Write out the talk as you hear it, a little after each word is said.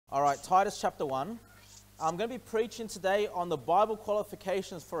All right, Titus chapter 1. I'm going to be preaching today on the Bible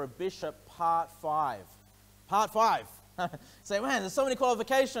qualifications for a bishop, part 5. Part 5. Say, man, there's so many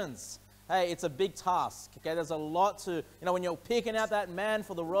qualifications. Hey, it's a big task. Okay, there's a lot to, when you're picking out that man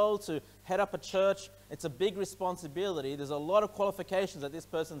for the role to head up a church, it's a big responsibility. There's a lot of qualifications that this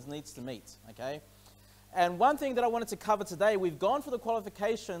person needs to meet. Okay, and one thing that I wanted to cover today, we've gone for the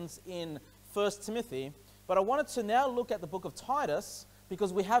qualifications in 1 Timothy, but I wanted to now look at the book of Titus,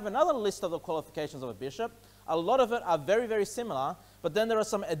 because we have another list of the qualifications of a bishop. A lot of it are very, very similar, but then there are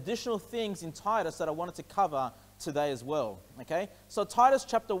some additional things in Titus that I wanted to cover today as well. Okay, so Titus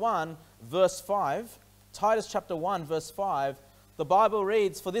chapter 1, verse 5. Titus chapter 1, verse 5. The Bible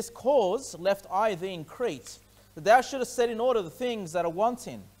reads, "For this cause left I thee in Crete, that thou shouldest set in order the things that are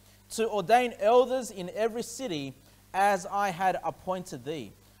wanting, to ordain elders in every city, as I had appointed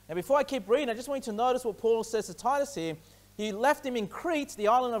thee." Now, before I keep reading, I just want you to notice what Paul says to Titus here. He left him in Crete, the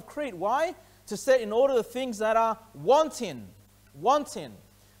island of Crete. Why? To set in order the things that are wanting. Wanting.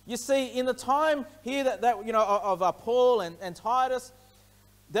 You see, in the time here of Paul and Titus,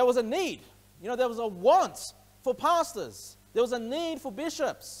 there was a need. There was a want for pastors. There was a need for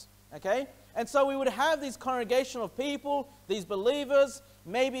bishops. Okay? And so we would have these congregation of people, these believers,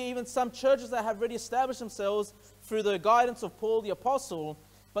 maybe even some churches that have already established themselves through the guidance of Paul the Apostle.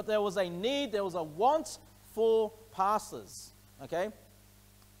 But there was a need, there was a want for pastors. Okay?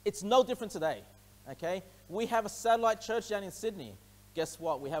 It's no different today. Okay? We have a satellite church down in Sydney. Guess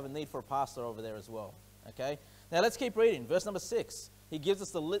what? We have a need for a pastor over there as well. Okay? Now let's keep reading. Verse number 6. He gives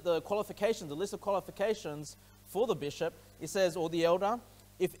us the qualifications, the list of qualifications for the bishop. It says, or the elder,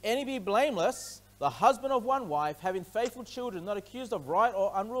 "If any be blameless, the husband of one wife, having faithful children, not accused of right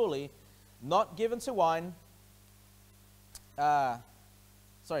or unruly, not given to wine."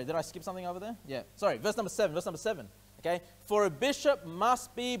 Sorry, did I skip something over there? Yeah. Sorry, verse number 7. Verse number 7. Okay? "For a bishop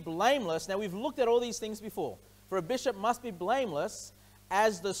must be blameless." Now we've looked at all these things before. "For a bishop must be blameless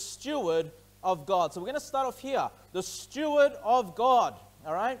as the steward of God." So we're going to start off here. The steward of God.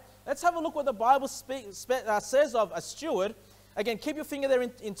 All right? Let's have a look what the Bible says of a steward. Again, keep your finger there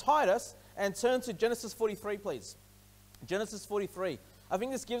in Titus and turn to Genesis 43, please. Genesis 43. I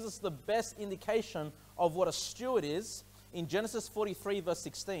think this gives us the best indication of what a steward is. In Genesis 43, verse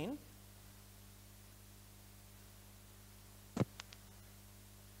 16.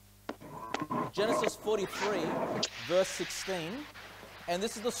 Genesis 43, verse 16. And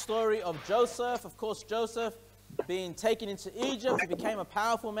this is the story of Joseph. Of course, Joseph being taken into Egypt, he became a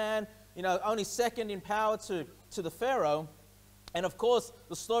powerful man, only second in power to the Pharaoh. And of course,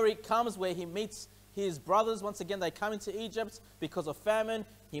 the story comes where he meets his brothers. Once again, they come into Egypt because of famine.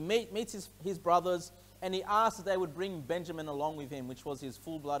 He meets his brothers, and he asks that they would bring Benjamin along with him, which was his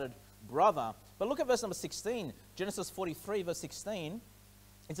full-blooded brother. But look at verse number 16. Genesis 43, verse 16.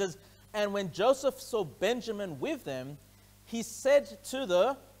 It says, "And when Joseph saw Benjamin with them, he said to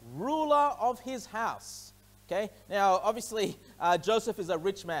the ruler of his house." Okay, now obviously Joseph is a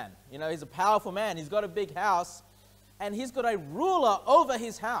rich man. He's a powerful man. He's got a big house, and he's got a ruler over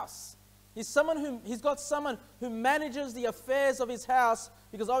his house. He's got someone who manages the affairs of his house,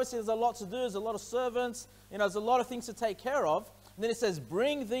 because obviously there's a lot to do. There's a lot of servants. There's a lot of things to take care of. And then it says,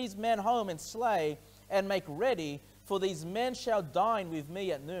 "Bring these men home and slay and make ready, for these men shall dine with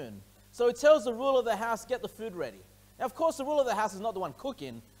me at noon." So it tells the ruler of the house, get the food ready. Now, of course, the ruler of the house is not the one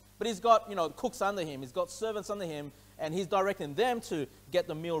cooking, but he's got, cooks under him. He's got servants under him, and he's directing them to get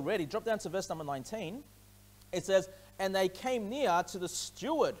the meal ready. Drop down to verse number 19. It says, "And they came near to the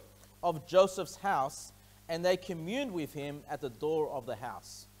steward of Joseph's house, and they communed with him at the door of the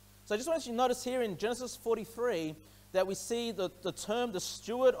house." So I just want you to notice here in Genesis 43 that we see the term the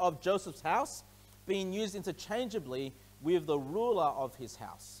steward of Joseph's house being used interchangeably with the ruler of his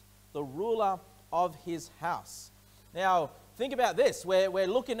house. The ruler of his house. Now, think about this. We're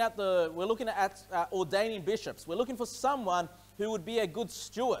looking at ordaining bishops. We're looking for someone who would be a good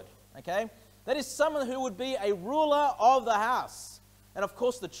steward. Okay, that is someone who would be a ruler of the house. And of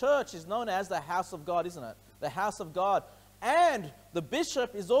course, the church is known as the house of God, isn't it? The house of God. And the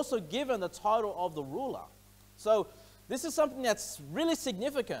bishop is also given the title of the ruler. So this is something that's really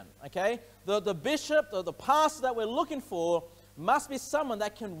significant. Okay, the bishop, the pastor that we're looking for, must be someone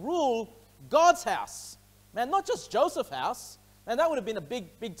that can rule God's house. Man, not just Joseph's house. Man, that would have been a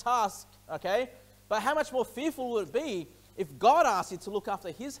big task, okay? But how much more fearful would it be if God asked you to look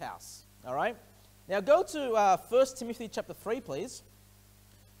after his house, all right? Now go to 1 Timothy chapter 3, please.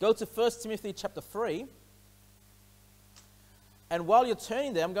 Go to 1 Timothy chapter 3. And while you're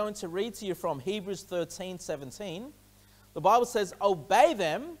turning there, I'm going to read to you from Hebrews 13:17. The Bible says, "Obey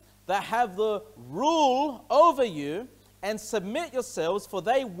them that have the rule over you and submit yourselves, for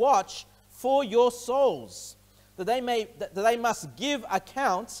they watch for your souls, that they must give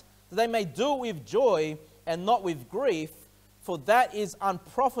account, that they may do it with joy and not with grief, for that is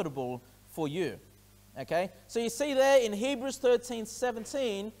unprofitable for you. Okay, so you see there in Hebrews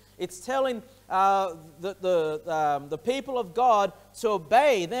 13:17, it's telling the people of God to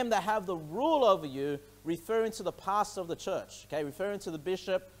obey them that have the rule over you, referring to the pastor of the church, okay, referring to the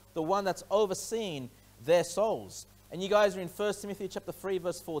bishop, the one that's overseeing their souls. And you guys are in 1 Timothy chapter 3,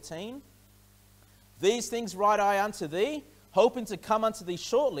 verse 14. These things write I unto thee, hoping to come unto thee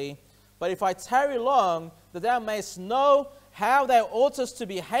shortly. But if I tarry long, that thou mayest know how thou oughtest to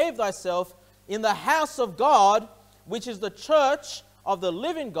behave thyself in the house of God, which is the church of the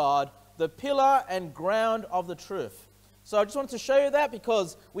living God, the pillar and ground of the truth. So I just wanted to show you that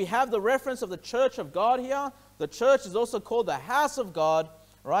because we have the reference of the church of God here. The church is also called the house of God,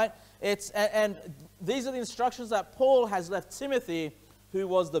 right? And these are the instructions that Paul has left Timothy, who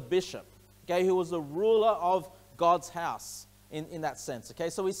was the bishop, okay, who was the ruler of God's house in that sense, okay?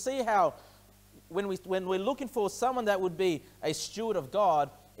 So we see how when we're looking for someone that would be a steward of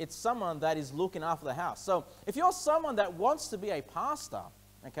God, it's someone that is looking after the house. So if you're someone that wants to be a pastor,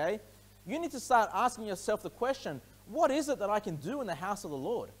 okay, you need to start asking yourself the question, what is it that I can do in the house of the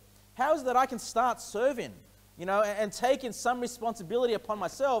Lord? How is it that I can start serving, you know, and taking some responsibility upon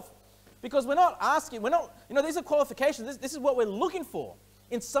myself? Because we're not asking, these are qualifications. This is what we're looking for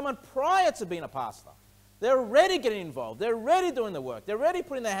in someone prior to being a pastor. They're already getting involved. They're already doing the work. They're already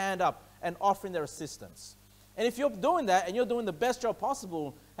putting their hand up and offering their assistance. And if you're doing that and you're doing the best job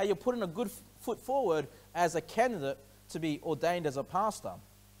possible, hey, you're putting a good foot forward as a candidate to be ordained as a pastor.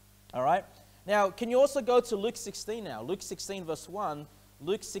 All right? Now, can you also go to Luke 16 now? Luke 16 verse 1.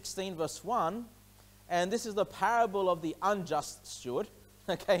 Luke 16 verse 1. And this is the parable of the unjust steward.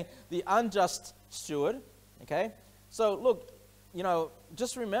 Okay? The unjust steward. Okay? So, look, you know,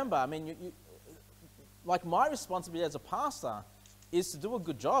 just remember, I mean, like my responsibility as a pastor is to do a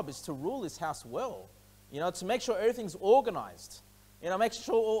good job, is to rule this house well. You know, to make sure everything's organized. You know, make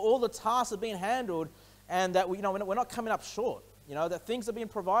sure all the tasks are being handled and that, we're not coming up short. You know, that things are being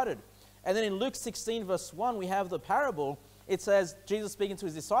provided. And then in Luke 16 verse 1, we have the parable. It says, Jesus speaking to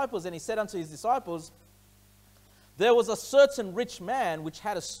his disciples, and he said unto his disciples, there was a certain rich man which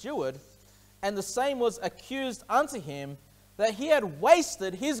had a steward, and the same was accused unto him that he had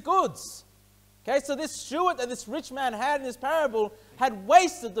wasted his goods. Okay, so this steward that this rich man had in this parable had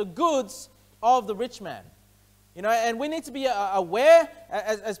wasted the goods of the rich man. You know, and we need to be aware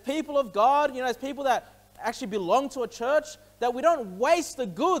as people of God, you know, as people that actually belong to a church, that we don't waste the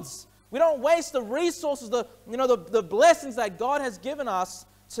goods. We don't waste the resources, the blessings that God has given us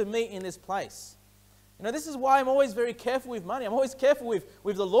to meet in this place. You know, this is why I'm always very careful with money. I'm always careful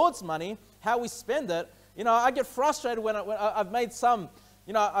with the Lord's money, how we spend it. You know, I get frustrated when I've made some,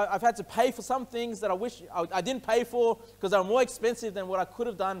 you know, I've had to pay for some things that I wish I didn't pay for because they're more expensive than what I could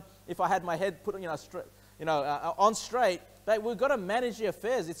have done if I had my head put, on straight. But we've got to manage the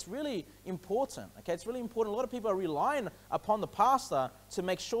affairs. It's really important, okay? It's really important. A lot of people are relying upon the pastor to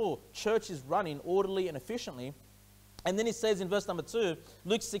make sure church is running orderly and efficiently. And then he says in verse number 2,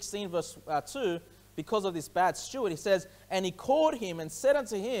 Luke 16 verse 2, because of this bad steward, he says, and he called him and said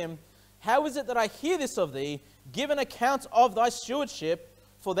unto him, how is it that I hear this of thee? Give an account of thy stewardship,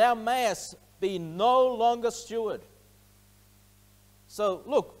 for thou mayest be no longer steward. So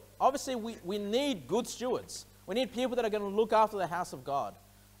look, obviously we need good stewards. We need people that are going to look after the house of God.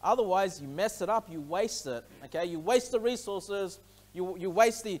 Otherwise, you mess it up, you waste it, okay? You waste the resources, you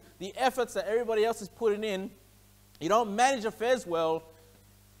waste the efforts that everybody else is putting in. You don't manage affairs well,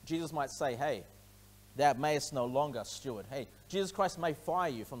 Jesus might say, hey, thou mayest no longer steward. Hey, Jesus Christ may fire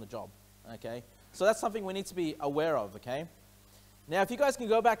you from the job, okay? So that's something we need to be aware of, okay? Now, if you guys can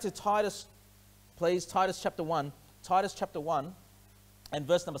go back to Titus, please, Titus chapter 1 and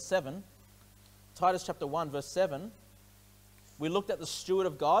verse number 7. Titus chapter 1, verse 7. We looked at the steward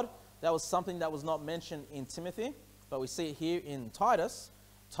of God. That was something that was not mentioned in Timothy, but we see it here in Titus.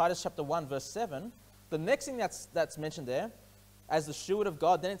 Titus chapter 1, verse 7. The next thing that's mentioned there, as the steward of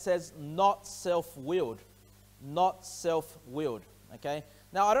God, then it says, not self-willed. Not self-willed, okay?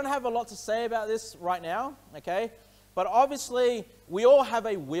 Now, I don't have a lot to say about this right now, okay? But obviously, we all have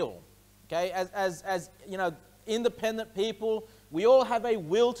a will, okay? As you know, independent people, we all have a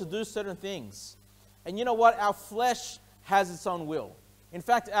will to do certain things. And you know what? Our flesh has its own will. In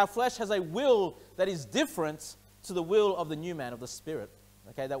fact, our flesh has a will that is different to the will of the new man, of the Spirit,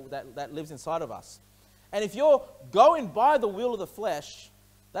 okay, that lives inside of us. And if you're going by the will of the flesh,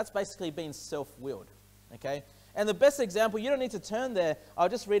 that's basically being self-willed, okay? And the best example, you don't need to turn there, I'll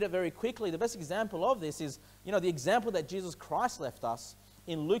just read it very quickly. The best example of this is, the example that Jesus Christ left us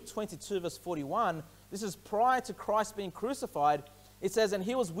in Luke 22 verse 41. This is prior to Christ being crucified. It says, and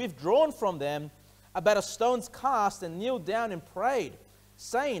he was withdrawn from them about a stone's cast and kneeled down and prayed,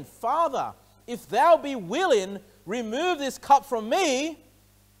 saying, Father, if thou be willing, remove this cup from me.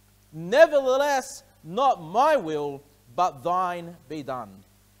 Nevertheless, not my will, but thine be done.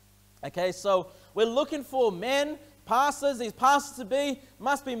 Okay, so we're looking for men, pastors. These pastors to be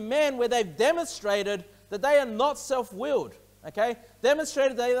must be men where they've demonstrated that they are not self-willed. Okay,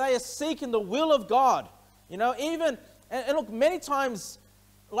 demonstrated that they are seeking the will of God. And look, many times,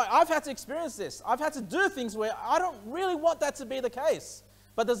 like I've had to experience this. I've had to do things where I don't really want that to be the case,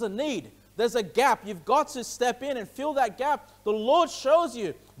 but there's a need. There's a gap. You've got to step in and fill that gap. The Lord shows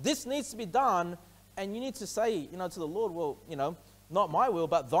you this needs to be done, and you need to say, to the Lord, well, not my will,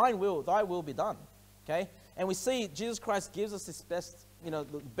 but thy will be done. Okay? And we see Jesus Christ gives us this best, the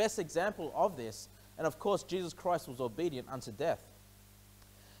best example of this. And of course, Jesus Christ was obedient unto death.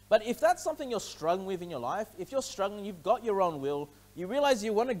 But if that's something you're struggling with in your life, if you're struggling, you've got your own will, you realize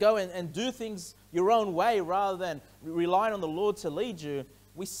you want to go and do things your own way rather than relying on the Lord to lead you,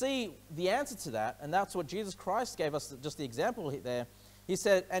 we see the answer to that, and that's what Jesus Christ gave us, just the example there. He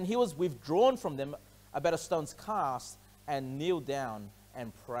said, and he was withdrawn from them about a stone's cast and kneeled down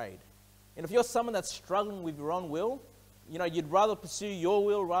and prayed. And if you're someone that's struggling with your own will, you'd rather pursue your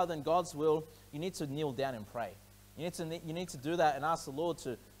will rather than God's will, you need to kneel down and pray. You need to do that and ask the Lord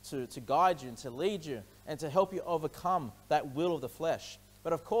to guide you and to lead you and to help you overcome that will of the flesh.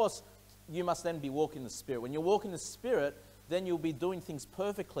 But of course, you must then be walking in the Spirit. When you walk in the Spirit, then you'll be doing things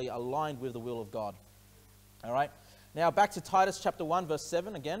perfectly aligned with the will of God. All right? Now, back to Titus chapter 1, verse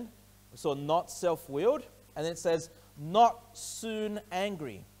 7 again. We saw not self-willed. And then it says, not soon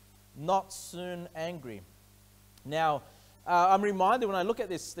angry. Not soon angry. Now, I'm reminded, when I look at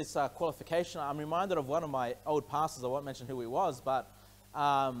this qualification, I'm reminded of one of my old pastors. I won't mention who he was, but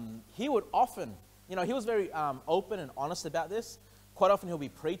he would often, he was very open and honest about this. Quite often he'll be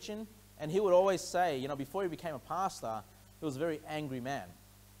preaching, and he would always say, before he became a pastor, he was a very angry man.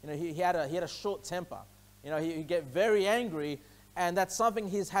 He had a short temper. He'd get very angry, and that's something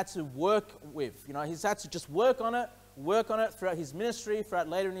he's had to work with. He's had to just work on it throughout his ministry, throughout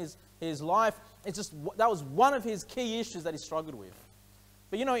later in his life. It's just, that was one of his key issues that he struggled with.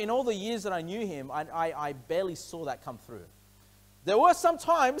 But in all the years that I knew him, I barely saw that come through. There were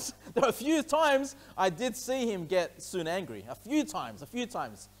a few times I did see him get soon angry. A few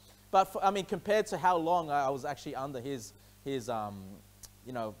times. But compared to how long I was actually under his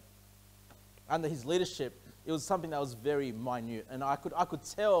leadership, it was something that was very minute, and I could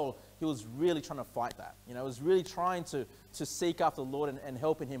tell he was really trying to fight that. He was really trying to seek after the Lord and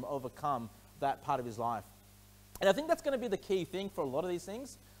helping him overcome that part of his life. And I think that's going to be the key thing for a lot of these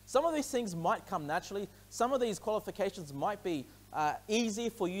things. Some of these things might come naturally. Some of these qualifications might be easy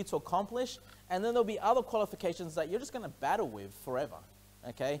for you to accomplish, and then there'll be other qualifications that you're just going to battle with forever.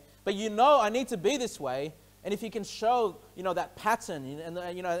 Okay, but I need to be this way. And if you can show, that pattern, and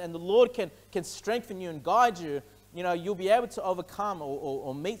the Lord can strengthen you and guide you, you'll be able to overcome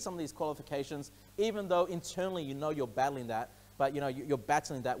or meet some of these qualifications, even though internally you're battling that, but you're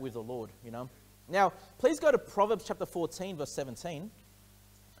battling that with the Lord. Now, please go to Proverbs chapter 14, verse 17.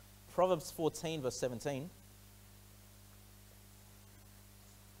 Proverbs 14, verse 17.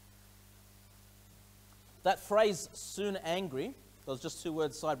 That phrase, soon angry, those just two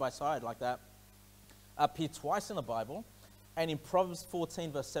words side by side like that, appear twice in the Bible, and in Proverbs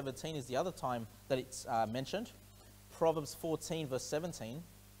 14 verse 17 is the other time that it's mentioned. Proverbs 14 verse 17,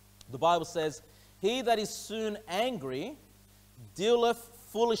 the Bible says, he that is soon angry dealeth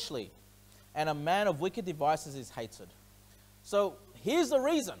foolishly, and a man of wicked devices is hated. So here's the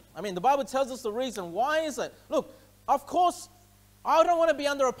reason. The Bible tells us the reason. Why is it? Look, of course, I don't want to be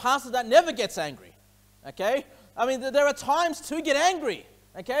under a pastor that never gets angry. Okay? There are times to get angry.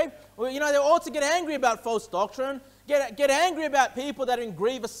 Okay? Well, they ought to get angry about false doctrine, get angry about people that are in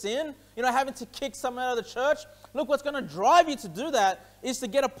grievous sin, having to kick someone out of the church. Look, what's going to drive you to do that is to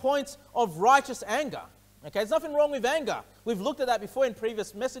get a point of righteous anger. Okay? There's nothing wrong with anger. We've looked at that before in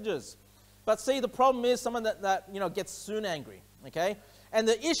previous messages. But see, the problem is someone that gets soon angry. Okay? And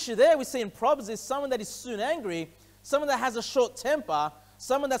the issue there we see in Proverbs is someone that is soon angry, someone that has a short temper,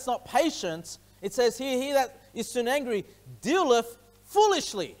 someone that's not patient. It says here, he that is soon angry dealeth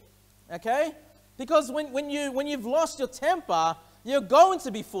foolishly, okay? Because when you've lost your temper, you're going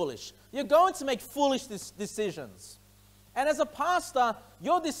to be foolish. You're going to make foolish decisions. And as a pastor,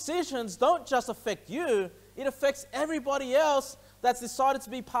 your decisions don't just affect you, it affects everybody else that's decided to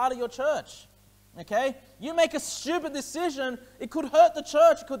be part of your church. Okay? You make a stupid decision, it could hurt the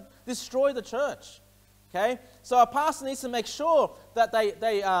church, it could destroy the church. Okay? So a pastor needs to make sure that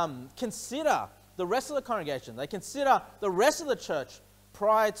they consider the rest of the congregation. They consider the rest of the church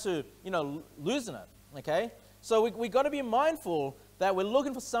prior to, losing it. Okay? So we got to be mindful that we're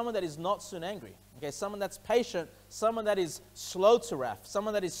looking for someone that is not soon angry. Okay? Someone that's patient, someone that is slow to wrath,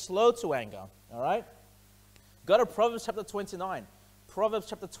 someone that is slow to anger. All right? Go to Proverbs chapter 29. Proverbs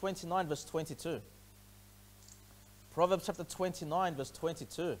chapter 29, verse 22. Proverbs chapter 29, verse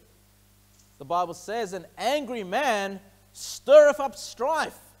 22. The Bible says, an angry man stirreth up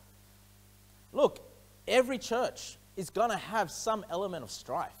strife. Look, every church is going to have some element of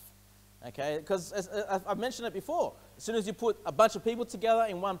strife. Okay? Because I've mentioned it before. As soon as you put a bunch of people together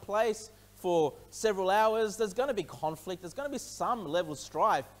in one place for several hours, there's going to be conflict. There's going to be some level of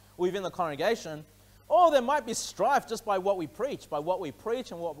strife within the congregation. Or there might be strife just by what we preach, and what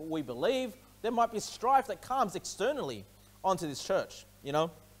we believe. There might be strife that comes externally onto this church,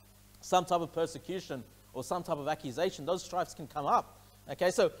 some type of persecution or some type of accusation. Those strifes can come up. Okay,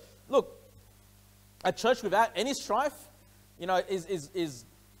 so look, a church without any strife, it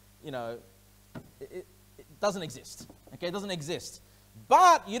doesn't exist. Okay, it doesn't exist.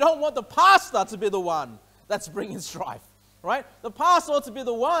 But you don't want the pastor to be the one that's bringing strife. Right? The pastor ought to be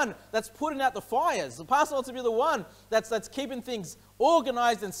the one that's putting out the fires. The pastor ought to be the one that's keeping things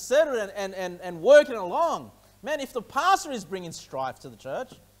organized and settled and working along. Man, if the pastor is bringing strife to the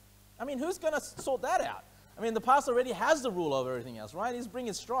church, who's going to sort that out? The pastor already has the rule over everything else, right? He's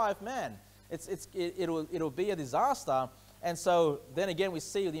bringing strife, man. It'll be a disaster. And so then again, we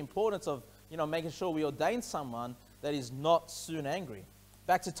see the importance of, making sure we ordain someone that is not soon angry.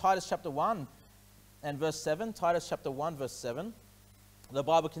 Back to Titus chapter 1. And verse 7, Titus chapter 1, verse 7, the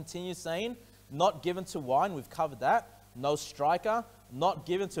Bible continues saying, not given to wine, we've covered that, no striker, not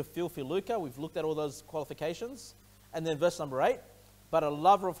given to filthy lucre, we've looked at all those qualifications. And then verse number 8, but a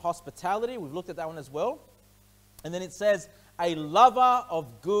lover of hospitality, we've looked at that one as well. And then it says, a lover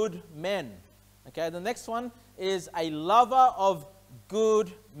of good men. Okay, the next one is a lover of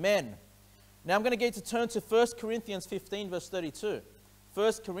good men. Now I'm going to get you to turn to 1 Corinthians 15, verse 32.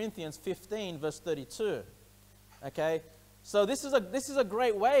 1 Corinthians 15, verse 32. Okay, so this is a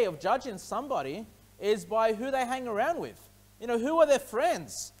great way of judging somebody, is by who they hang around with. Who are their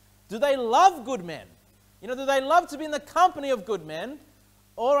friends? Do they love good men? Do they love to be in the company of good men?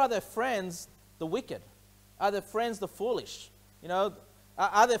 Or are their friends the wicked? Are their friends the foolish?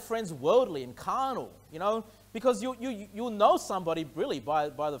 Are their friends worldly and carnal? Because you'll know somebody really by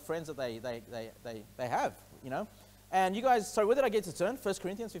the friends that they have. And you guys, sorry, where did I get to turn? 1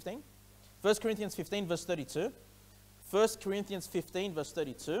 Corinthians 15? 1 Corinthians 15, verse 32. 1 Corinthians 15, verse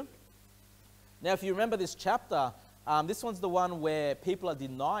 32. Now, if you remember this chapter, this one's the one where people are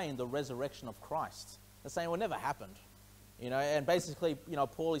denying the resurrection of Christ. They're saying, well, it never happened. And basically,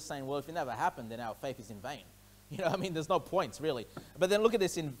 Paul is saying, well, if it never happened, then our faith is in vain. There's no points, really. But then look at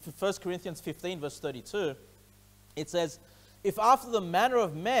this in 1 Corinthians 15, verse 32. It says, if after the manner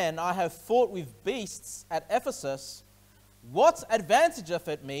of men I have fought with beasts at Ephesus, what advantageth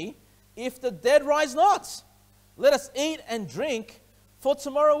it me if the dead rise not? Let us eat and drink, for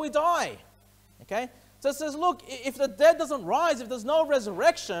tomorrow we die. Okay? So it says, look, if the dead doesn't rise, if there's no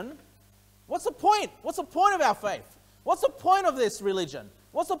resurrection, what's the point? What's the point of our faith? What's the point of this religion?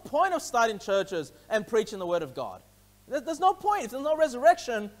 What's the point of starting churches and preaching the word of God? There's no point. If there's no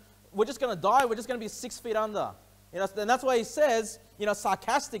resurrection, we're just going to die. We're just going to be 6 feet under. And that's why he says,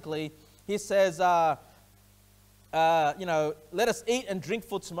 sarcastically, he says, let us eat and drink,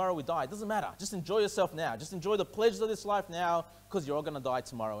 for tomorrow we die. It doesn't matter. Just enjoy yourself now. Just enjoy the pleasures of this life now, because you're all going to die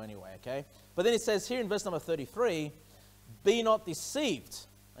tomorrow anyway, okay? But then it says here in verse number 33, be not deceived,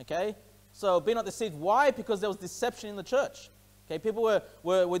 okay? So be not deceived. Why? Because there was deception in the church. Okay, people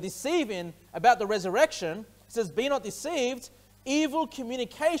were deceiving about the resurrection. It says, be not deceived. Evil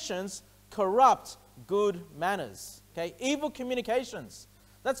communications corrupt good manners. Okay, evil communications.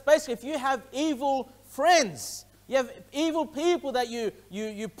 That's basically, if you have evil friends, you have evil people that you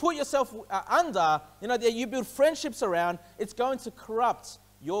put yourself under, that you build friendships around, it's going to corrupt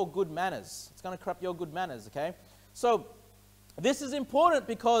your good manners. It's going to corrupt your good manners, okay? So this is important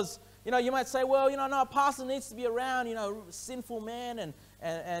because, you might say, well, no, a pastor needs to be around, sinful men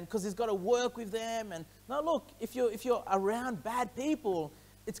and because he's got to work with them. And no, look, if you're around bad people,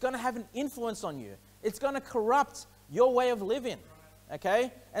 it's going to have an influence on you. It's going to corrupt your way of living,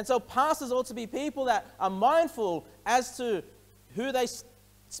 okay? And so pastors ought to be people that are mindful as to who they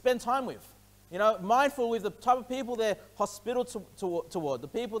spend time with. Mindful with the type of people they're hospitable toward, the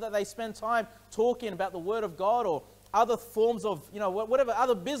people that they spend time talking about the Word of God or other forms of, whatever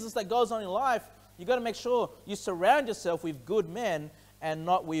other business that goes on in life. You've got to make sure you surround yourself with good men and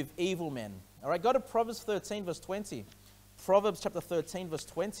not with evil men. All right, go to Proverbs 13, verse 20. Proverbs chapter 13, verse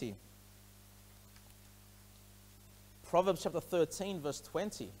 20. Proverbs chapter 13, verse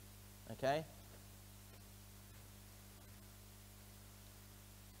 20. Okay?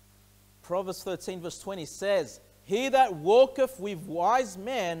 Proverbs 13, verse 20 says, "He that walketh with wise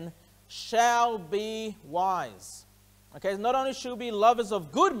men shall be wise." Okay, not only should we be lovers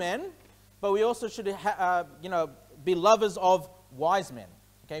of good men, but we also should be lovers of wise men.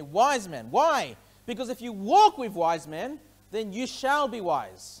 Okay, wise men. Why? Because if you walk with wise men, then you shall be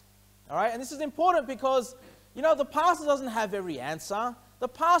wise. All right, and this is important because, the pastor doesn't have every answer. The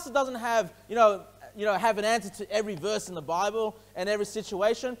pastor doesn't have, have an answer to every verse in the Bible and every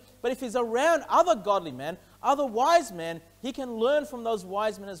situation. But if he's around other godly men, other wise men, he can learn from those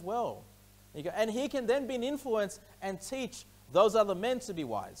wise men as well. And he can then be an influence and teach those other men to be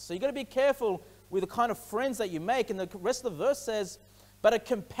wise. So you've got to be careful with the kind of friends that you make. And the rest of the verse says, "But a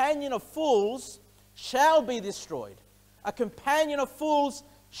companion of fools shall be destroyed." A companion of fools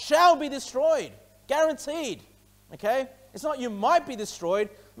shall be destroyed. Guaranteed. Okay? It's not you might be destroyed.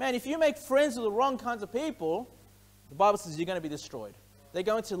 Man, if you make friends with the wrong kinds of people, the Bible says you're going to be destroyed. They're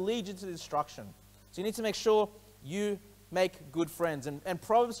going to lead you to destruction. So you need to make sure you make good friends. And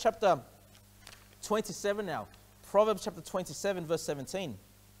Proverbs chapter 27 now. Proverbs chapter 27, verse 17.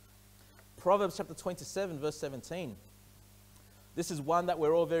 Proverbs chapter 27, verse 17. This is one that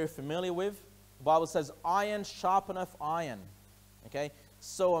we're all very familiar with. The Bible says, "Iron sharpeneth iron." Okay?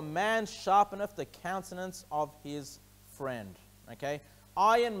 "So a man sharpeneth the countenance of his friend." Okay?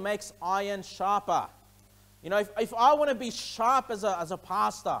 Iron makes iron sharper. If I want to be sharp as a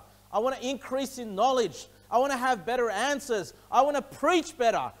pastor, I want to increase in knowledge, I want to have better answers, I want to preach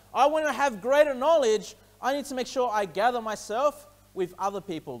better, I want to have greater knowledge, I need to make sure I gather myself with other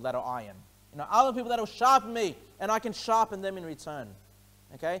people that are iron. Other people that will sharpen me, and I can sharpen them in return.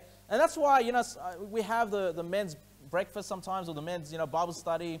 Okay? And that's why, we have the men's breakfast sometimes, or the men's, Bible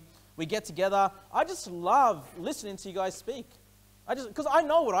study. We get together. I just love listening to you guys speak. Because I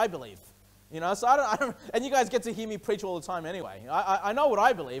know what I believe. So I don't, and you guys get to hear me preach all the time anyway. I know what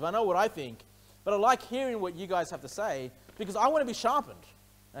I believe. I know what I think. But I like hearing what you guys have to say because I want to be sharpened.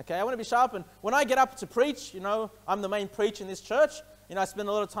 Okay? I want to be sharpened. When I get up to preach, I'm the main preacher in this church. I spend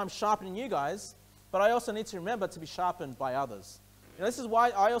a lot of time sharpening you guys. But I also need to remember to be sharpened by others. This is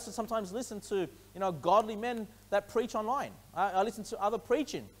why I also sometimes listen to, godly men that preach online. I listen to other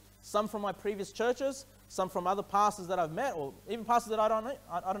preaching. Some from my previous churches, some from other pastors that I've met, or even pastors that I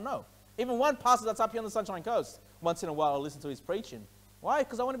don't know. Even one pastor that's up here on the Sunshine Coast, once in a while I'll listen to his preaching. Why?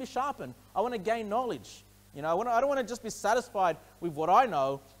 Because I want to be sharpened. I want to gain knowledge. I don't want to just be satisfied with what I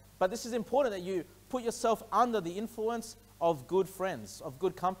know, but this is important that you put yourself under the influence of good friends, of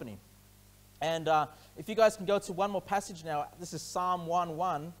good company. And if you guys can go to one more passage now, this is Psalm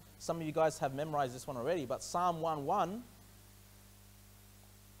 1:1. Some of you guys have memorized this one already, but Psalm 1:1.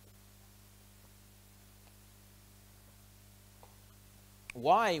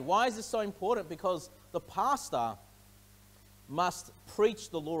 Why? Why is this so important? Because the pastor must preach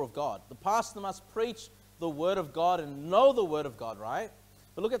the law of God. The pastor must preach the word of God and know the word of God, right?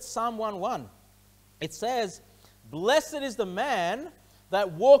 But look at Psalm 1:1. It says, "Blessed is the man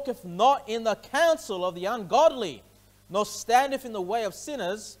that walketh not in the counsel of the ungodly, nor standeth in the way of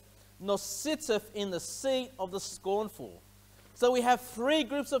sinners, nor sitteth in the seat of the scornful." So we have three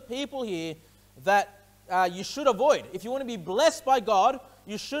groups of people here that you should avoid. If you want to be blessed by God,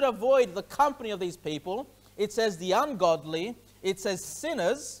 you should avoid the company of these people. It says the ungodly, it says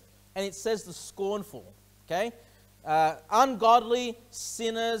sinners, and it says the scornful. Okay? Ungodly,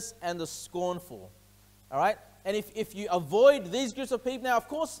 sinners, and the scornful. All right? And if you avoid these groups of people, now, of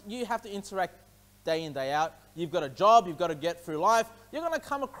course, you have to interact day in, day out. You've got a job. You've got to get through life. You're going to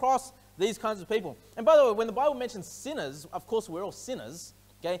come across these kinds of people. And by the way, when the Bible mentions sinners, of course, we're all sinners.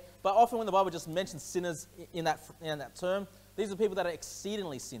 Okay? But often when the Bible just mentions sinners in that term, these are people that are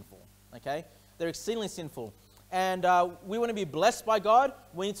exceedingly sinful. Okay? They're exceedingly sinful. And we want to be blessed by God.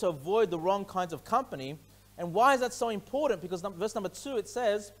 We need to avoid the wrong kinds of company. And why is that so important? Because verse number 2, it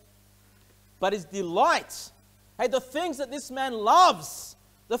says, "But his delight," hey, the things that this man loves,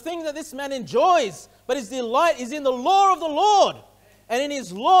 the things that this man enjoys, but his delight is in the law of the Lord. And in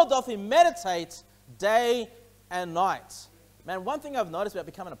his law doth he meditate day and night. Man, one thing I've noticed about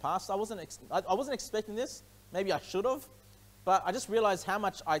becoming a pastor, I wasn't expecting this. Maybe I should have. But I just realized how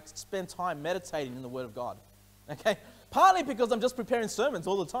much I spend time meditating in the Word of God. Okay? Partly because I'm just preparing sermons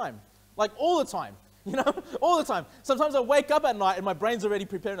all the time. Like all the time. You know, all the time. Sometimes I wake up at night and my brain's already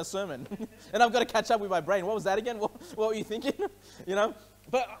preparing a sermon. And I've got to catch up with my brain. What was that again? What were you thinking? You know,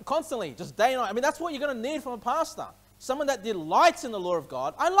 but constantly, just day and night. I mean, that's what you're going to need from a pastor. Someone that delights in the law of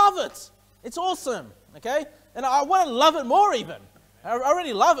God. I love it. It's awesome, okay? And I want to love it more even. I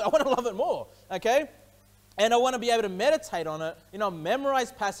already love it. I want to love it more, okay? And I want to be able to meditate on it, you know,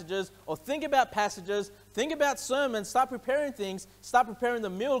 memorize passages or think about passages, think about sermons, start preparing things, start preparing the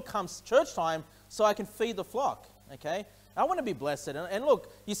meal comes church time so I can feed the flock, okay? I want to be blessed. And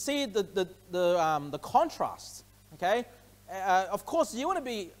look, you see the contrast, okay? Of course, you want to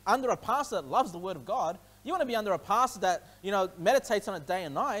be under a pastor that loves the Word of God. You want to be under a pastor that, you know, meditates on it day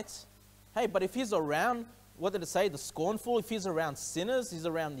and night. Hey, but if he's around, what did it say, the scornful, if he's around sinners, he's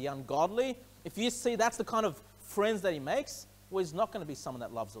around the ungodly, if you see that's the kind of friends that he makes, well, he's not going to be someone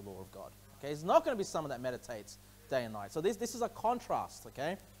that loves the law of God. Okay, he's not going to be someone that meditates day and night. So this is a contrast,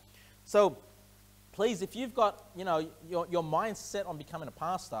 okay? So please, if you've got, you know, your mind set on becoming a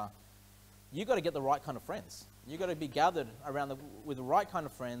pastor, you've got to get the right kind of friends. You've got to be gathered around with the right kind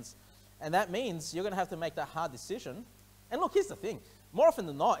of friends, and that means you're going to have to make that hard decision. And look, here's the thing. More often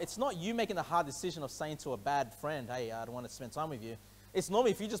than not, it's not you making the hard decision of saying to a bad friend, hey, I don't want to spend time with you. It's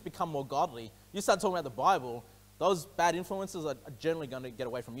normally if you just become more godly, you start talking about the Bible, those bad influences are generally going to get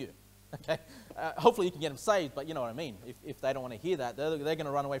away from you. Okay? Hopefully you can get them saved, but you know what I mean. If they don't want to hear that, they're going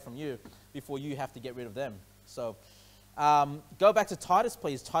to run away from you before you have to get rid of them. So go back to Titus,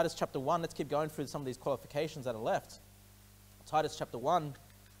 please. Titus chapter 1. Let's keep going through some of these qualifications that are left. Titus chapter 1.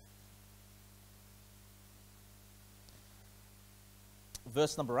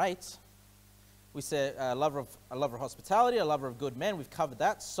 Verse number 8. We say a lover of hospitality, a lover of good men. We've covered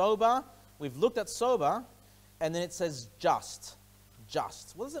that. Sober. We've looked at sober. And then it says just.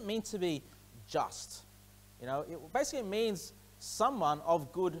 Just. What does it mean to be just? You know, it basically means someone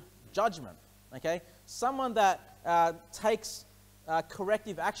of good judgment. Okay? Someone that takes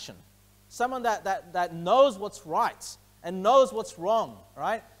corrective action. Someone that knows what's right and knows what's wrong.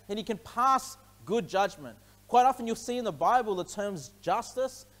 Right? And he can pass good judgment. Quite often you'll see in the Bible the terms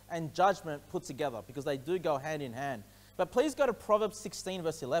justice and judgment put together because they do go hand in hand. But please go to Proverbs 16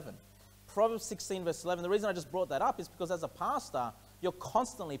 verse 11. Proverbs 16 verse 11. The reason I just brought that up is because as a pastor, you're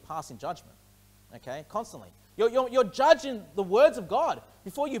constantly passing judgment. Okay? Constantly. You're judging the words of God.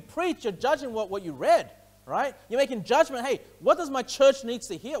 Before you preach, you're judging what you read. Right? You're making judgment. Hey, what does my church need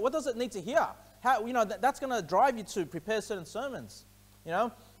to hear? What does it need to hear? How, you know, that's going to drive you to prepare certain sermons. You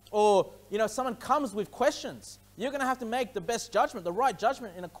know? Or, you know, someone comes with questions. You're going to have to make the best judgment, the right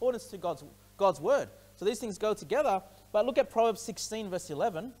judgment in accordance to God's word. So these things go together. But look at Proverbs 16 verse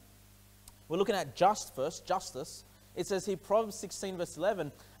 11. We're looking at just first, justice. It says here, Proverbs 16 verse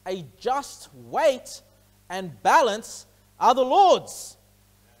 11, a just weight and balance are the Lord's.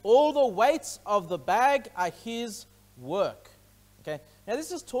 All the weights of the bag are his work. Okay. Now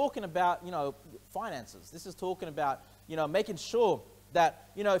this is talking about, you know, finances. This is talking about, you know, making sure that,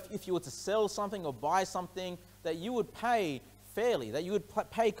 you know, if you were to sell something or buy something, that you would pay fairly, that you would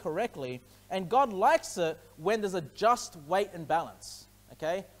pay correctly. And God likes it when there's a just weight and balance.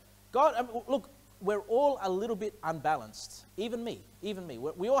 Okay? God, look, we're all a little bit unbalanced. Even me.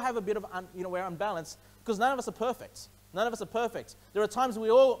 We all have a bit of, you know, we're unbalanced because none of us are perfect. None of us are perfect. There are times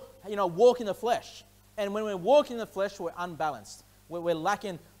we all, you know, walk in the flesh. And when we're walking in the flesh, we're unbalanced. We're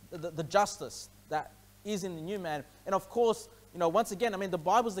lacking the justice that is in the new man. And of course, you know, once again, I mean, the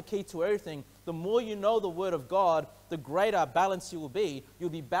Bible's the key to everything. The more you know the Word of God, the greater balance you will be. You'll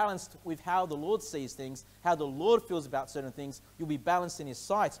be balanced with how the Lord sees things, how the Lord feels about certain things. You'll be balanced in His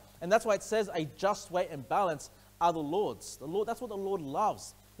sight. And that's why it says a just weight and balance are the Lord's. The Lord, that's what the Lord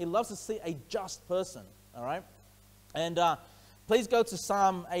loves. He loves to see a just person, all right? And please go to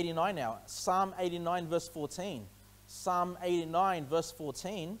Psalm 89 now. Psalm 89 verse 14. Psalm 89 verse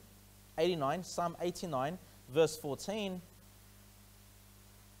 14. 89, Psalm 89 verse 14.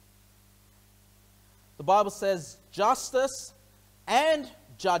 The Bible says, justice and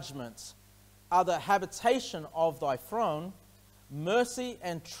judgment are the habitation of thy throne. Mercy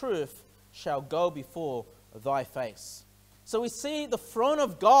and truth shall go before thy face. So we see the throne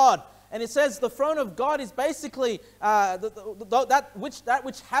of God, and it says the throne of God is basically that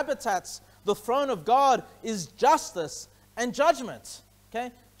which habitats the throne of God is justice and judgment.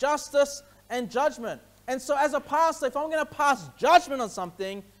 Okay? Justice and judgment. And so as a pastor, if I'm going to pass judgment on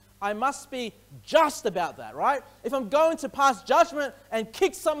something, I must be just about that, right? If I'm going to pass judgment and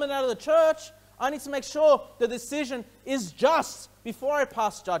kick someone out of the church, I need to make sure the decision is just before I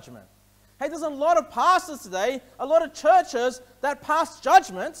pass judgment. Hey, there's a lot of pastors today, a lot of churches that pass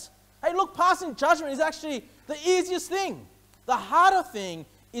judgment. Hey, look, passing judgment is actually the easiest thing. The harder thing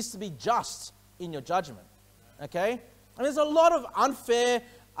is to be just in your judgment. Okay? And there's a lot of unfair,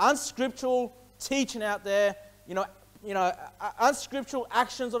 unscriptural teaching out there, unscriptural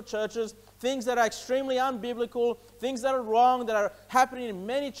actions of churches, things that are extremely unbiblical, things that are wrong, that are happening in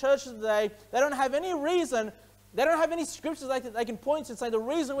many churches today. They don't have any reason, they don't have any scriptures they can point to and say, the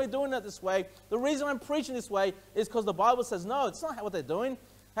reason we're doing it this way, the reason I'm preaching this way is because the Bible says, no, it's not what they're doing.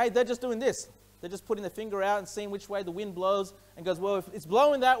 Hey, they're just doing this. They're just putting their finger out and seeing which way the wind blows and goes, well, if it's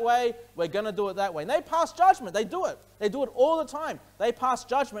blowing that way, we're going to do it that way. And they pass judgment. They do it. They do it all the time. They pass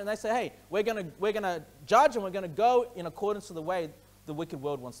judgment and they say, hey, we're going to judge and we're going to go in accordance to the way the wicked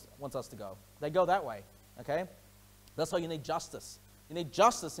world wants us to go. They go that way, okay? That's why you need justice. You need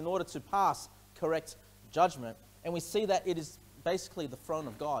justice in order to pass correct judgment. And we see that it is basically the throne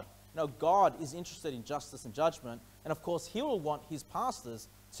of God. God is interested in justice and judgment. And of course, he will want his pastors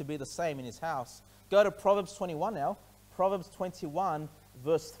to be the same in his house. Go to Proverbs 21 now. Proverbs 21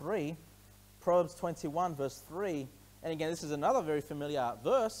 verse 3. Proverbs 21 verse 3. And again, this is another very familiar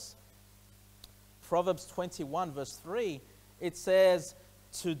verse. Proverbs 21 verse 3. It says,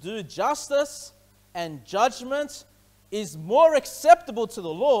 to do justice and judgment is more acceptable to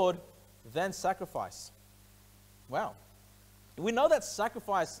the Lord than sacrifice. Wow. We know that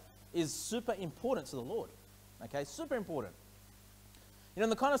sacrifice is super important to the Lord. Okay, super important.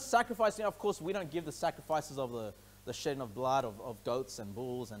 The kind of sacrifice, of course, we don't give the sacrifices of the shedding of blood of goats and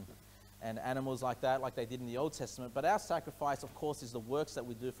bulls and animals like that, like they did in the Old Testament. But our sacrifice, of course, is the works that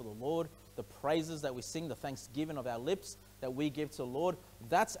we do for the Lord, the praises that we sing, the thanksgiving of our lips that we give to the Lord.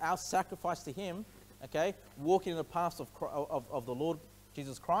 That's our sacrifice to him, okay? Walking in the paths of the Lord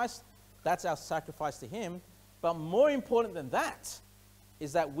Jesus Christ, that's our sacrifice to him. But more important than that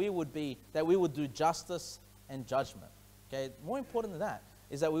is that we would do justice and judgment. Okay, more important than that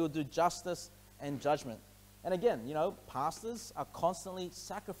is that we will do justice and judgment. And again, pastors are constantly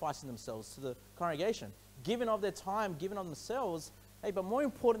sacrificing themselves to the congregation, giving of their time, giving of themselves. Hey, but more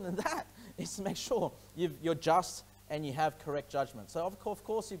important than that is to make sure you're just and you have correct judgment. So of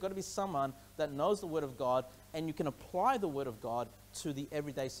course, you've got to be someone that knows the Word of God and you can apply the Word of God to the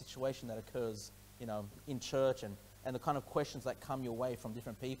everyday situation that occurs, in church and the kind of questions that come your way from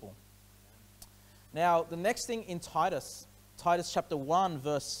different people. Now, the next thing in Titus chapter 1,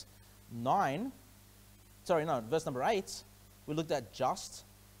 verse 9, verse number 8, we looked at just,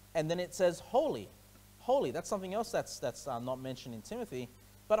 and then it says holy. Holy, that's something else that's not mentioned in Timothy.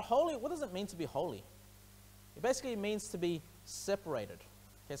 But holy, what does it mean to be holy? It basically means to be separated.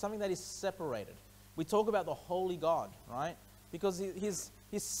 Okay, something that is separated. We talk about the holy God, right? Because he's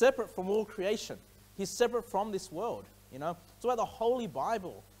separate from all creation. He's separate from this world, It's about the Holy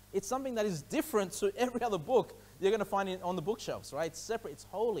Bible. It's something that is different to every other book you're going to find on the bookshelves, right? It's separate, it's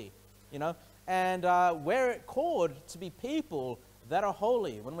holy, And we're called to be people that are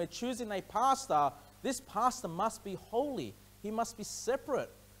holy. When we're choosing a pastor, this pastor must be holy. He must be separate,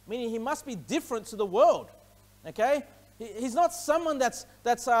 meaning he must be different to the world, okay? He's not someone that's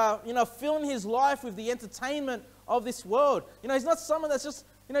filling his life with the entertainment of this world. He's not someone that's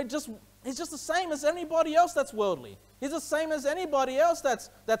he's just the same as anybody else that's worldly. He's the same as anybody else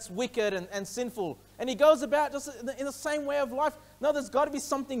that's wicked and sinful. And he goes about just in the same way of life. No, there's got to be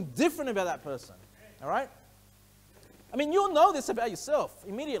something different about that person. All right? I mean, you'll know this about yourself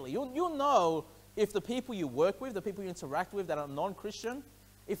immediately. You'll know if the people you work with, the people you interact with that are non-Christian,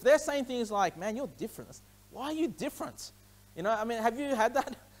 if they're saying things like, man, you're different. Why are you different? I mean, have you had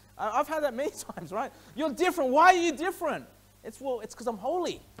that? I've had that many times, right? You're different. Why are you different? It's because I'm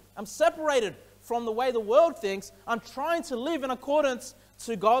holy. I'm separated from the way the world thinks. I'm trying to live in accordance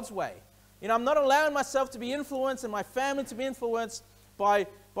to God's way. I'm not allowing myself to be influenced and my family to be influenced by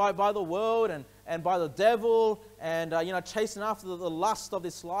the world and by the devil and, chasing after the lust of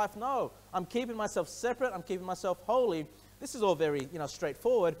this life. No, I'm keeping myself separate. I'm keeping myself holy. This is all very,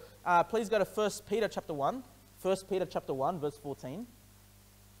 straightforward. Please go to 1 Peter chapter 1. 1 Peter chapter 1, verse 14.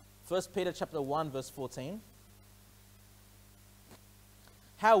 1 Peter chapter 1, verse 14.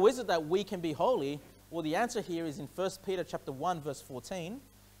 How is it that we can be holy? Well, the answer here is in 1 Peter chapter 1, verse 14.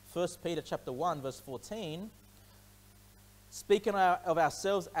 1 Peter chapter 1, verse 14. Speaking of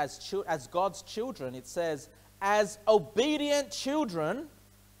ourselves as God's children, it says, as obedient children,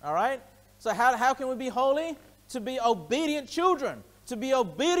 all right? So how can we be holy? To be obedient children, to be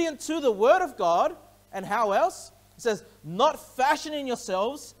obedient to the Word of God. And how else? It says, not fashioning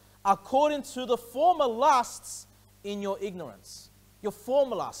yourselves according to the former lusts in your ignorance. Your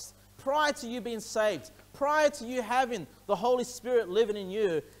former lusts, prior to you being saved, prior to you having the Holy Spirit living in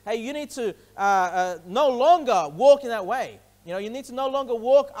you. Hey, you need to no longer walk in that way. You need to no longer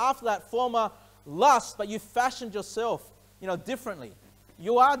walk after that former lust, but you fashioned yourself, differently.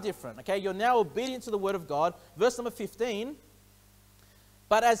 you are different, okay? You're now obedient to the word of God. Verse number 15,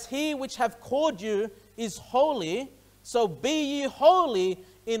 but as he which hath called you is holy, so be ye holy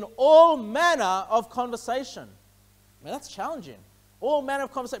in all manner of conversation. Man, that's challenging. All manner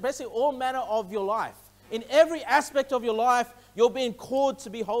of conversation, basically all manner of your life. In every aspect of your life, you're being called to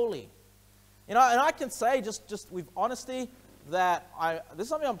be holy. You know, and I can say just with honesty that this is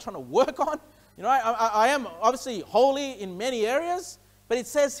something I'm trying to work on. You know, I am obviously holy in many areas, but it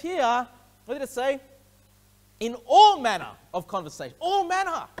says here, what did it say? In all manner of conversation. All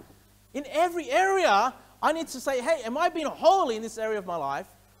manner. In every area, I need to say, hey, am I being holy in this area of my life?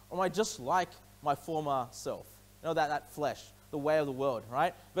 Or am I just like my former self? You know, that flesh, the way of the world,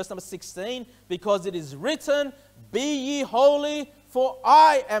 right? Verse number 16, because it is written, be ye holy, for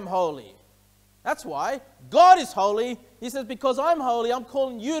I am holy. That's why God is holy. He says, because I'm holy, I'm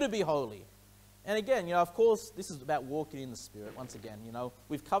calling you to be holy. And again, you know, of course, this is about walking in the Spirit. Once again, you know,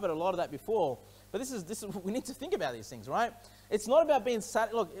 we've covered a lot of that before. But this is we need to think about these things, right? It's not about being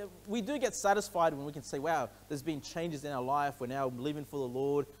look, we do get satisfied when we can say, wow, there's been changes in our life. We're now living for the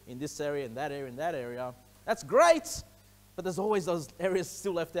Lord in this area, in that area, in that area. That's great. But there's always those areas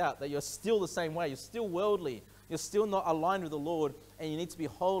still left out, that you're still the same way. You're still worldly. You're still not aligned with the Lord. And you need to be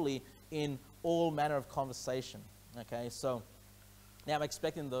holy in all manner of conversation. Okay, so now I'm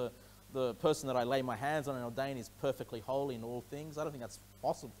expecting the person that I lay my hands on and ordain is perfectly holy in all things. I don't think that's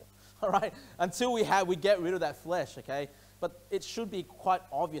possible. All right, until we get rid of that flesh. Okay, but it should be quite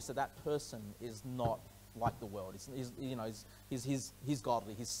obvious that that person is not like the world. He's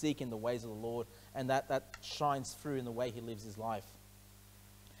godly. He's seeking the ways of the Lord, and that shines through in the way he lives his life.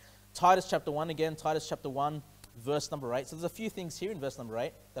 Titus chapter 1 again. Titus chapter 1, verse number 8. So there's a few things here in verse number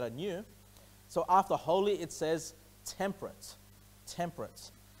 8 that are new. So after holy, it says temperate.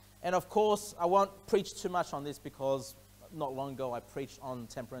 Temperate. And of course, I won't preach too much on this because not long ago I preached on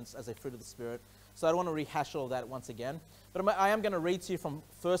temperance as a fruit of the Spirit. So I don't want to rehash all that once again. But I am going to read to you from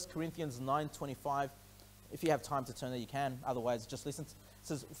 1 Corinthians 9:25. If you have time to turn there, you can. Otherwise, just listen. It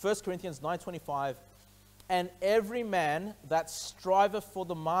says 1 Corinthians 9:25, and every man that striveth for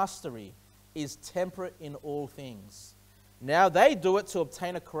the mastery is temperate in all things. Now they do it to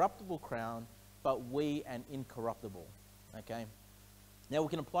obtain a corruptible crown, but we an incorruptible. Okay? Now we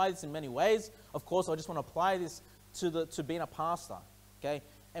can apply this in many ways. Of course, I just want to apply this to being a pastor. Okay?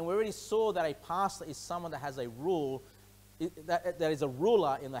 And we already saw that a pastor is someone that has a rule, that is a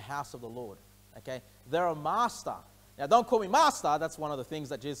ruler in the house of the Lord. Okay? They're a master. Now, don't call me master. That's one of the things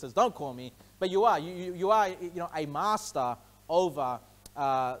that Jesus says, don't call me. But you are. You are, a master over,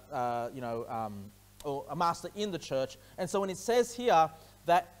 or a master in the church. And so when it says here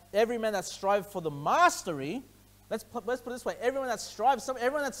that every man that strives for the mastery, let's put it this way. Everyone that strives,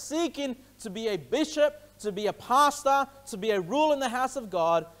 everyone that's seeking to be a bishop, to be a pastor, to be a ruler in the house of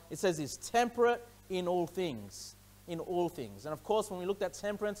God, it says is temperate in all things. In all things. And of course, when we looked at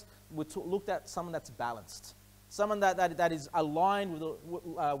temperance, we looked at someone that's balanced. Someone that is aligned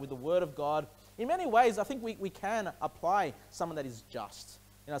with the Word of God. In many ways, I think we can apply someone that is just.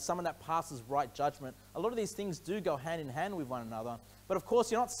 Someone that passes right judgment. A lot of these things do go hand in hand with one another. But of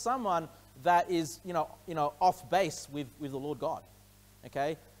course, you're not someone that is, off base with the Lord God.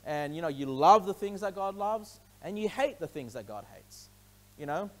 Okay? And, you love the things that God loves, and you hate the things that God hates.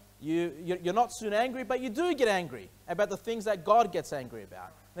 You're not soon angry, but you do get angry about the things that God gets angry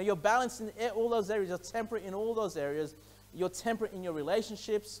about. Now, you're balanced in all those areas. You're temperate in all those areas. You're temperate in your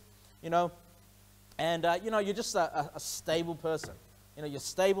relationships, and, you're just a stable person. You're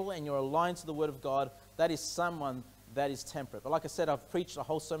stable and you're aligned to the Word of God. That is someone that is temperate. But like I said, I've preached a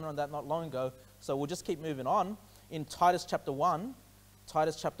whole sermon on that not long ago, so we'll just keep moving on. In Titus chapter 1,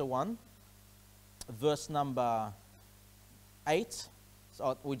 verse number 8,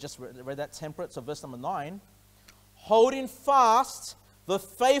 so we just read that, temperate, so verse number 9, holding fast the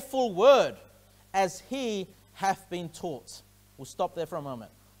faithful word as he hath been taught. We'll stop there for a moment.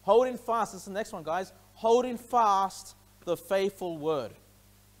 Holding fast, this is the next one, guys. Holding fast the faithful word.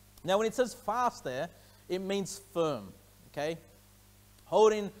 Now, when it says fast there, it means firm, okay?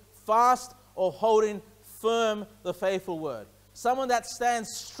 Holding fast or holding firm the faithful word. Someone that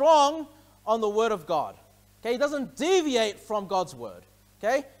stands strong on the word of God, okay? He doesn't deviate from God's word,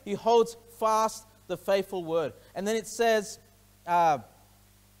 okay? He holds fast the faithful word. And then it says,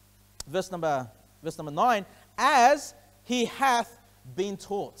 verse number 9, as he hath been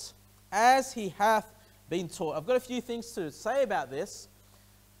taught. As he hath been taught. I've got a few things to say about this.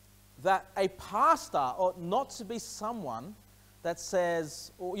 That a pastor ought not to be someone that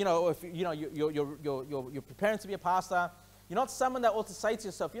says, or, if you're preparing to be a pastor, you're not someone that ought to say to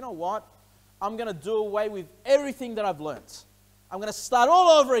yourself, you know what, I'm going to do away with everything that I've learnt. I'm going to start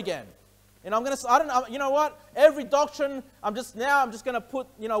all over again. And you know what? Every doctrine, I'm just going to put,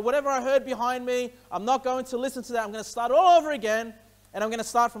 whatever I heard behind me, I'm not going to listen to that. I'm going to start all over again. And I'm going to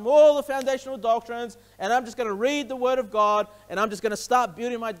start from all the foundational doctrines. And I'm just going to read the Word of God. And I'm just going to start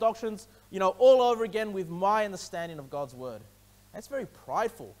building my doctrines, all over again with my understanding of God's Word. That's very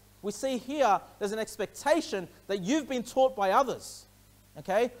prideful. We see here, there's an expectation that you've been taught by others.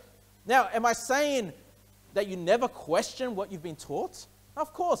 Okay? Now, am I saying that you never question what you've been taught?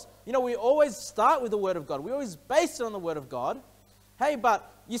 Of course. We always start with the Word of God. We always base it on the Word of God. Hey, but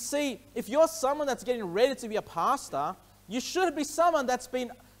you see, if you're someone that's getting ready to be a pastor, you should be someone that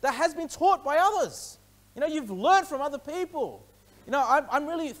has been taught by others. You've learned from other people. I'm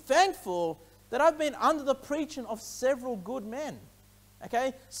really thankful that I've been under the preaching of several good men.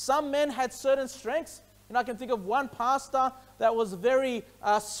 Okay? Some men had certain strengths. I can think of one pastor that was very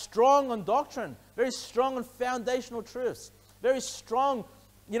strong on doctrine, very strong on foundational truths, very strong,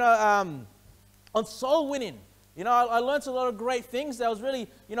 on soul winning. I learned a lot of great things. I was really,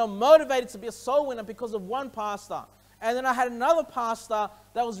 motivated to be a soul winner because of one pastor. And then I had another pastor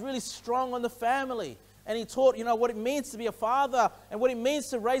that was really strong on the family. And he taught, what it means to be a father and what it means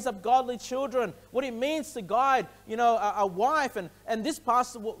to raise up godly children, what it means to guide, a wife. And this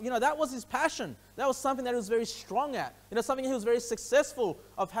pastor, that was his passion. That was something that he was very strong at. Something he was very successful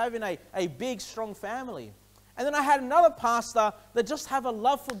of having a big, strong family. And then I had another pastor that just had a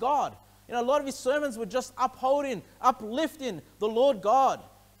love for God. A lot of his sermons were just uplifting the Lord God,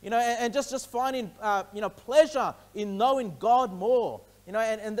 and just finding, pleasure in knowing God more.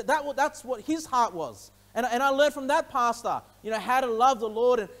 That's what his heart was. And I learned from that pastor, how to love the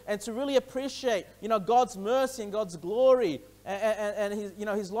Lord and to really appreciate, God's mercy and God's glory and his,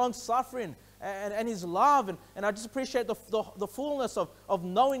 his long suffering and his love. And I just appreciate the fullness of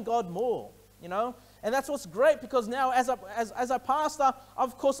knowing God more, And that's what's great, because now as a pastor,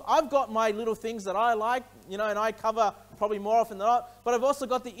 of course, I've got my little things that I like, and I cover probably more often than not, but I've also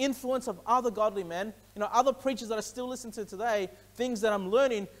got the influence of other godly men, other preachers that I still listen to today, things that I'm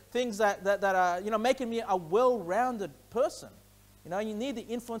learning, things that are, making me a well-rounded person. You need the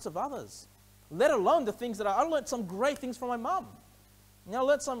influence of others, let alone the things that I learned some great things from my mum. I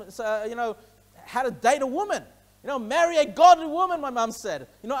learned some, how to date a woman, marry a godly woman, my mum said,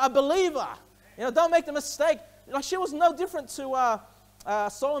 a believer. Don't make the mistake. She was no different to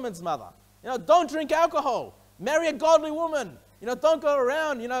Solomon's mother. Don't drink alcohol. Marry a godly woman. Don't go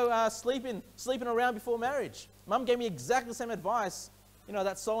around, sleeping around before marriage. Mum gave me exactly the same advice,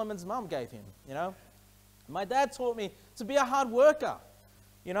 that Solomon's mum gave him. My dad taught me to be a hard worker.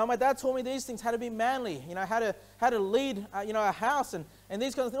 My dad taught me these things, how to be manly. How to lead, a house and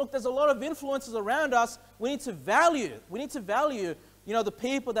these kinds of things. Look, there's a lot of influences around us. We need to value. The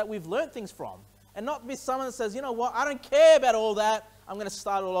people that we've learned things from. And not be someone that says, what, I don't care about all that. I'm going to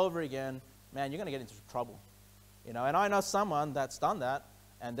start all over again. Man, you're going to get into trouble. And I know someone that's done that,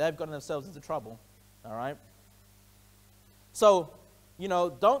 and they've gotten themselves into trouble. All right? So,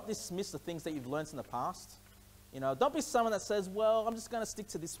 don't dismiss the things that you've learned in the past. Don't be someone that says, well, I'm just going to stick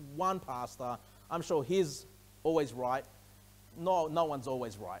to this one pastor. I'm sure he's always right. No one's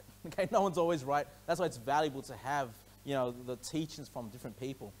always right. Okay? No one's always right. That's why it's valuable to have the teachings from different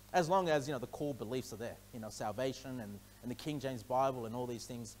people, as long as, the core beliefs are there, salvation and the King James Bible and all these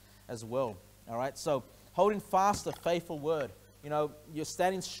things as well. All right, so holding fast the faithful word. You're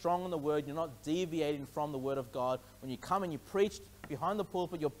standing strong in the word. You're not deviating from the word of God. When you come and you preach behind the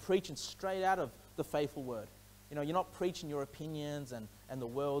pulpit, you're preaching straight out of the faithful word. You're not preaching your opinions and the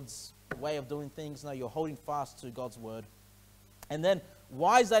world's way of doing things. No, you're holding fast to God's word. And then,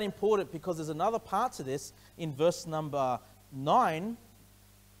 why is that important? Because there's another part to this in verse number 9.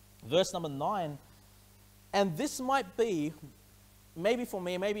 Verse number 9. And this might be, maybe for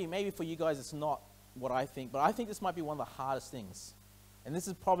me, maybe for you guys, it's not what I think, but I think this might be one of the hardest things. And this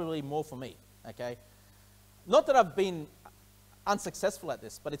is probably more for me, okay? Not that I've been unsuccessful at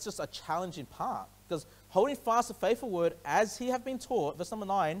this, but it's just a challenging part. Because holding fast the faithful word, as he have been taught, verse number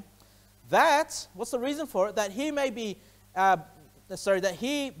 9, that, what's the reason for it? That he may be... that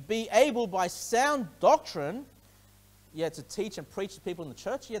he be able by sound doctrine, to teach and preach to people in the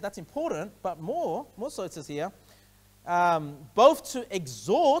church. Yeah, that's important, but more so it says here, both to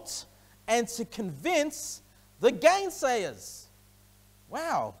exhort and to convince the gainsayers.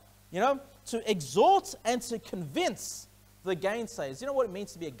 Wow. To exhort and to convince the gainsayers. You know what it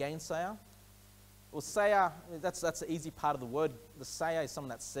means to be a gainsayer? Well, sayer, that's the easy part of the word. The sayer is someone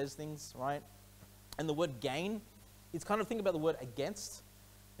that says things, right? And the word gain, it's kind of think about the word against,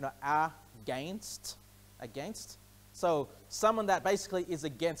 against. So someone that basically is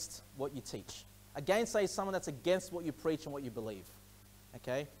against what you teach, A gainsay is someone that's against what you preach and what you believe.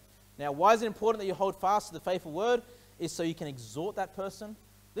 Okay? Now, why is it important that you hold fast to the faithful word? Is so you can exhort that person.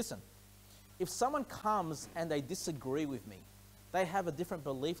 Listen, if someone comes and they disagree with me, they have a different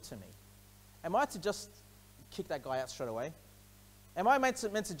belief to me, am I to just kick that guy out straight away? Am I meant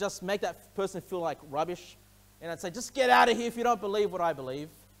to just make that person feel like rubbish? And I'd say, just get out of here if you don't believe what I believe.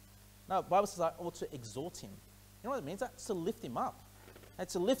 No, the Bible says I ought to exhort him. You know what it means? That's to lift him up.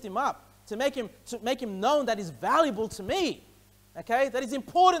 That's to lift him up. To make him known that he's valuable to me. Okay? That is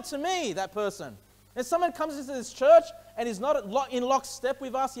important to me, that person. If someone comes into this church and is not in lockstep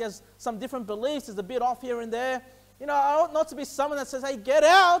with us, he has some different beliefs, is a bit off here and there, you know, I ought not to be someone that says, hey, get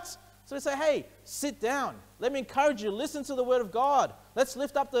out. So we say, hey, sit down. Let me encourage you. Listen to the word of God. Let's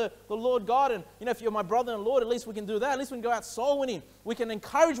lift up the Lord God. And, you know, if you're my brother and Lord, at least we can do that. At least we can go out soul winning. We can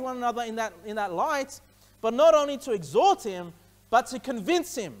encourage one another in that light. But not only to exhort him, but to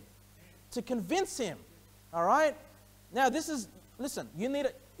convince him. To convince him. All right? Now, listen,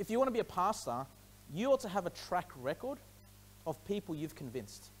 if you want to be a pastor, you ought to have a track record of people you've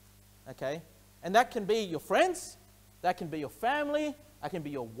convinced. Okay? And that can be your friends. That can be your family. That can be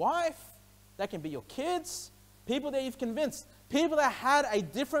your wife. That can be your kids. People that you've convinced. People that had a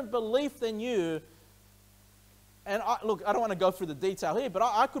different belief than you. And look, I don't want to go through the detail here, but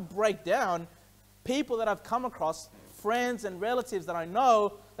I could break down people that I've come across, friends and relatives that I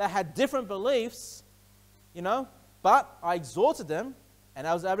know that had different beliefs, you know, but I exhorted them and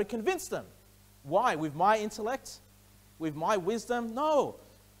I was able to convince them. Why? With my intellect? With my wisdom? No.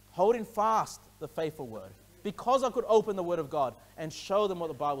 Holding fast the faithful word. Because I could open the word of God and show them what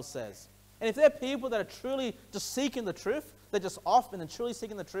the Bible says. And if there are people that are truly just seeking the truth, they're just off and truly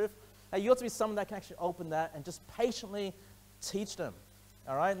seeking the truth, you ought to be someone that can actually open that and just patiently teach them.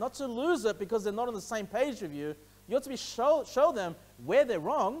 All right? Not to lose it because they're not on the same page with you. You ought to be show them where they're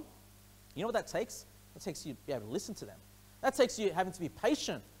wrong. You know what that takes? That takes you to be able to listen to them. That takes you having to be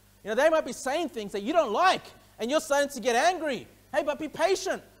patient. You know, they might be saying things that you don't like, and you're starting to get angry. Hey, but be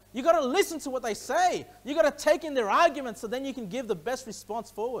patient. You got to listen to what they say. You got to take in their arguments so then you can give the best response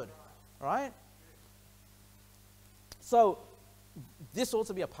forward. All right? So, this ought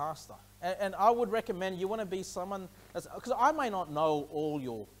to be a pastor. And I would recommend you want to be someone that's, because I may not know all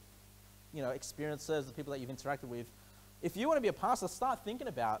your, you know, experiences, the people that you've interacted with. If you want to be a pastor, start thinking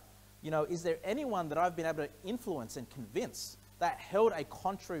about, you know, is there anyone that I've been able to influence and convince that held a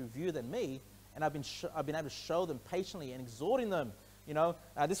contrary view than me, and I've been able to show them patiently and exhorting them. You know,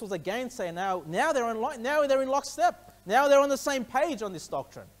 this was a gainsayer. Now they're in lockstep. Now they're on the same page on this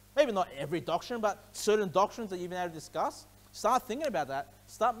doctrine. Maybe not every doctrine, but certain doctrines that you've been able to discuss. Start thinking about that.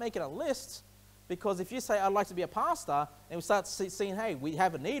 Start making a list, because if you say, I'd like to be a pastor, and we start seeing, hey, we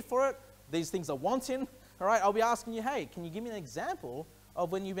have a need for it, these things are wanting, all right, I'll be asking you, hey, can you give me an example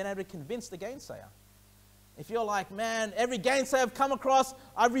of when you've been able to convince the gainsayer? If you're like, man, every gainsayer I've come across,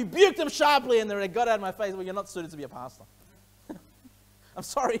 I rebuked them sharply, and they got out of my face, well, you're not suited to be a pastor. I'm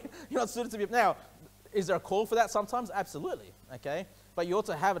sorry, you're not suited to be. Now, is there a call for that sometimes? Absolutely, okay? But you ought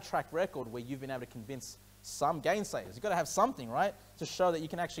to have a track record where you've been able to convince some gainsayers. You've got to have something, right, to show that you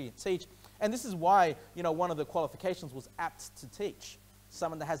can actually teach. And this is why, you know, one of the qualifications was apt to teach.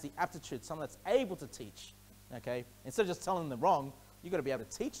 Someone that has the aptitude, someone that's able to teach, okay? Instead of just telling them they're wrong, you've got to be able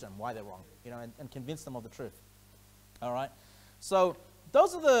to teach them why they're wrong, you know, and convince them of the truth. All right? So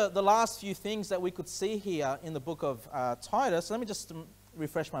those are the last few things that we could see here in the book of Titus. So let me just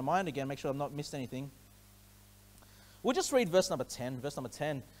refresh my mind again, make sure I've not missed anything. We'll just read verse number 10. Verse number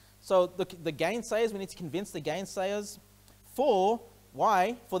 10. So the gainsayers, we need to convince the gainsayers.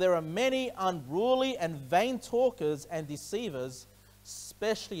 Why? For there are many unruly and vain talkers and deceivers,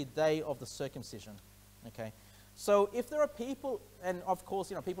 especially the day of the circumcision. Okay? So if there are people, and of course,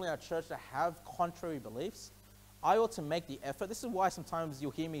 you know, people in our church that have contrary beliefs, I ought to make the effort. This is why sometimes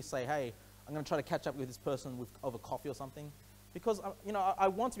you'll hear me say, hey, I'm going to try to catch up with this person over coffee or something. Because, you know, I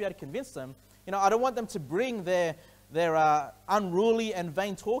want to be able to convince them. You know, I don't want them to bring their unruly and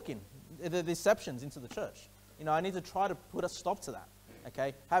vain talking, their deceptions into the church. You know, I need to try to put a stop to that,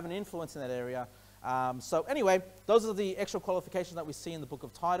 okay? Have an influence in that area. So anyway, those are the extra qualifications that we see in the book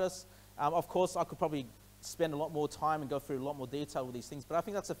of Titus. Of course, I could probably spend a lot more time and go through a lot more detail with these things, but I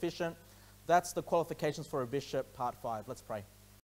think that's sufficient. That's the qualifications for a bishop, part 5. Let's pray.